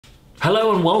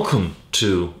Hello and welcome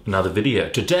to another video.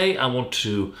 Today I want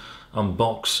to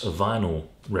unbox a vinyl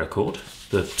record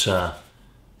that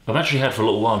I've actually had for a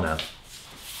little while now,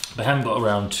 but I haven't got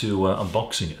around to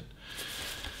unboxing it.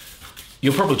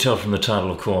 You'll probably tell from the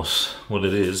title, of course, what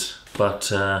it is,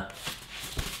 but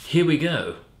here we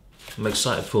go. I'm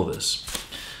excited for this.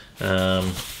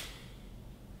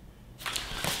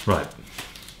 Right,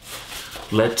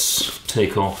 let's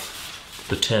take off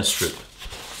the tear strip.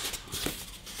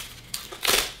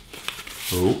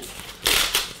 Oh,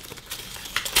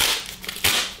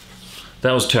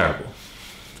 that was terrible.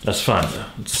 That's fine though.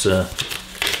 It's, so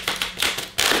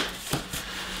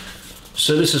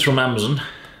this is from Amazon.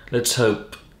 Let's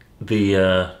hope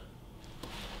the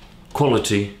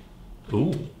quality.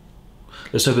 Ooh,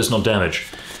 let's hope it's not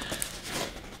damaged.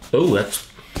 Oh,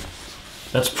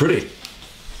 that's pretty.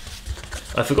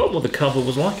 I forgot what the cover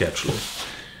was like actually.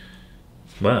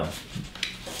 Wow.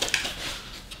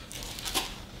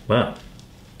 Wow.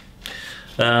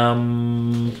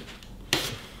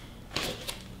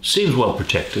 Seems well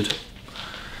protected.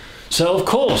 So of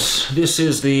course this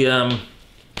is the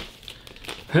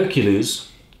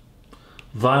Hercules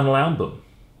vinyl album.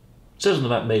 It says on the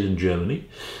back made in Germany,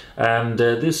 and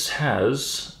this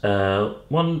has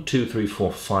 1, 2, 3,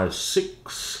 4, 5,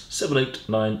 6, 7, 8,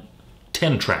 9,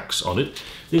 10 tracks on it.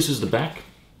 This is the back.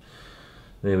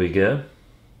 There we go.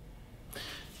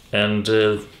 And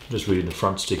just reading the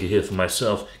front sticker here for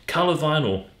myself. Color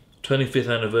vinyl, 25th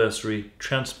anniversary,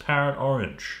 transparent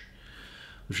orange,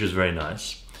 which is very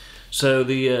nice. So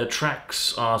the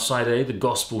tracks are side A, The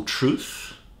Gospel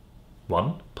Truth,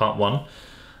 part 1,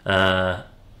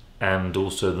 and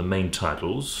also the main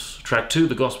titles. Track 2,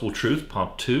 The Gospel Truth,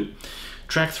 part 2.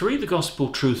 Track 3, The Gospel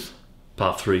Truth,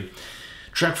 part 3.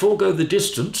 Track 4, Go the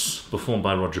Distance, performed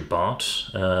by Roger Bart.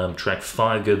 Track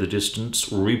 5, Go the Distance,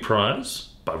 reprise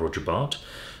by Roger Bart.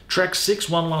 Track 6,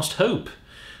 One Last Hope,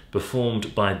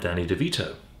 performed by Danny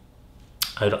DeVito.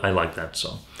 I like that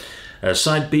song.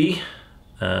 Side B,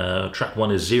 track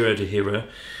 1 is Zero to Hero.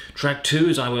 Track 2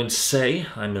 is I Won't Say,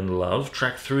 I'm in Love.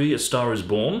 Track 3, A Star is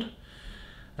Born.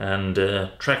 And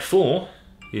track 4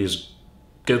 is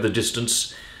Go the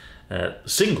Distance,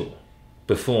 single,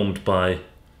 performed by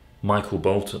Michael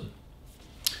Bolton.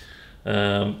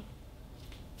 The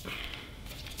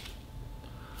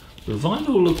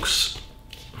vinyl looks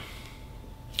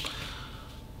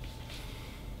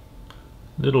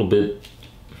a little bit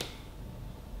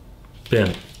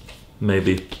bent,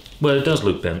 maybe. Well, it does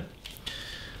look bent.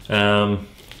 But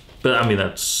I mean,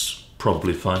 that's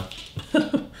probably fine.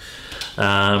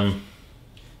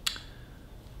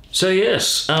 So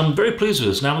yes, I'm very pleased with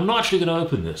this. Now, I'm not actually going to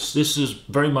open this. This is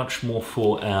very much more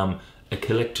for a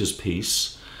collector's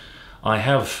piece. I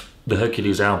have the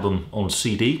Hercules album on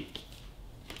CD,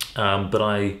 but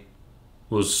I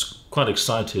was quite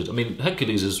excited. I mean,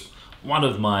 Hercules is one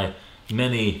of my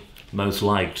many most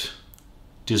liked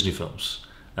Disney films.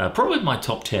 Probably my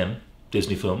top 10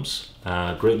 Disney films.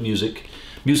 Great music.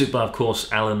 Music by, of course,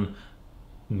 Alan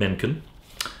Menken,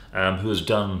 who has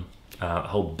done a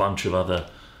whole bunch of other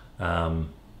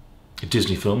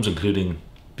Disney films, including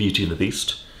Beauty and the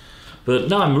Beast. But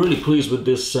no, I'm really pleased with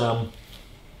this artwork.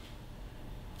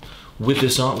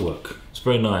 It's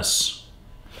very nice.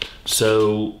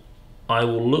 So I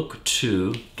will look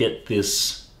to get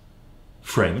this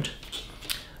framed,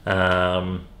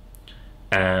 and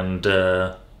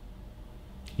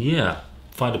yeah,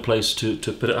 find a place to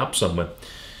put it up somewhere.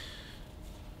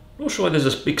 Not sure why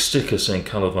there's a big sticker saying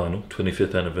Color Vinyl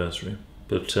 25th anniversary,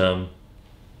 but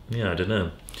yeah, I don't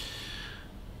know.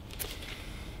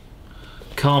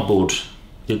 Cardboard,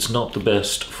 it's not the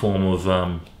best form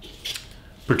of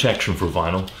protection for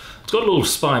vinyl. It's got a little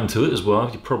spine to it as well.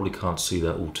 You probably can't see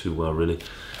that all too well, really.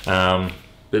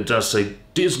 It does say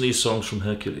Disney songs from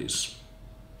Hercules.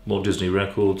 Walt Disney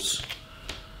Records.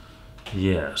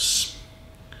 Yes.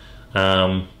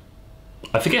 I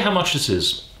forget how much this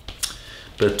is,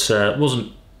 but it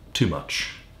wasn't too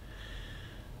much.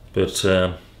 But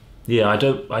yeah, I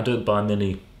don't buy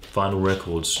many vinyl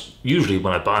records. Usually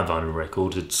when I buy a vinyl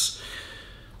record, it's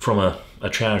from a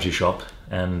charity shop,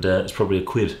 and it's probably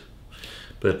 £1.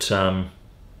 But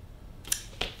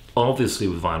obviously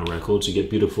with vinyl records you get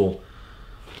beautiful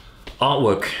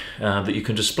artwork that you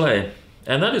can display,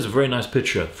 and that is a very nice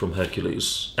picture from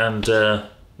Hercules. And I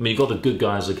mean, you've got the good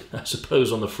guys, I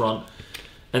suppose, on the front,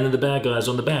 and then the bad guys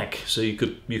on the back. So you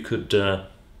could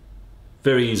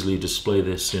very easily display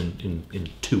this in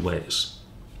two ways.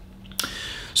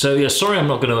 So yeah, sorry I'm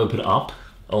not going to open it up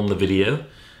on the video.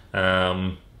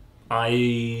 Depending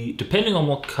on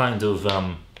what kind of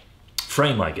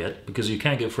frame I get, because you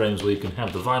can get frames where you can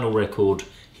have the vinyl record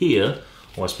here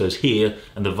or I suppose here,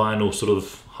 and the vinyl sort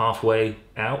of halfway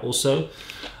out or so.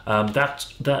 That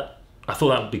I thought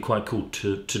that would be quite cool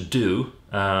to do,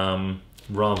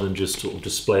 rather than just sort of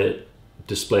display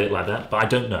it like that. But I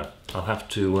don't know. I'll have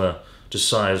to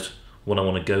decide what I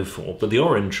want to go for. But the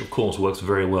orange, of course, works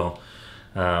very well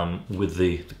with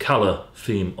the color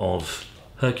theme of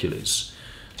Hercules.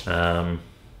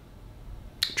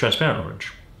 Transparent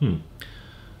orange.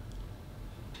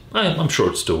 I'm sure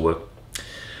it'd still work.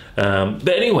 But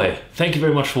anyway, thank you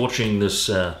very much for watching this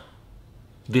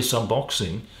this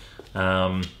unboxing.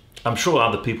 I'm sure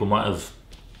other people might have,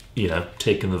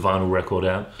 taken the vinyl record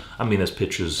out. I mean, there's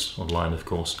pictures online, of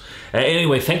course.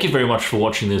 Anyway, thank you very much for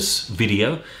watching this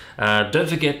video. Don't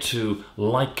forget to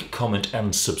like, comment,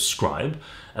 and subscribe,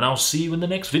 and I'll see you in the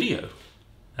next video.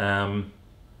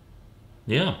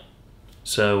 Yeah.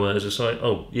 So, as I say,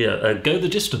 go the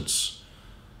distance.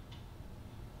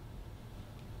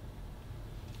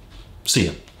 See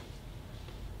ya.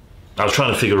 I was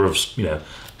trying to figure of,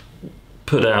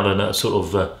 put out a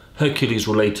sort of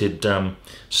Hercules-related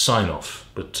sign-off,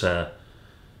 but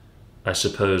I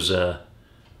suppose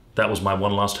that was my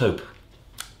one last hope.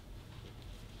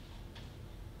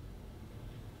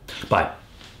 Bye.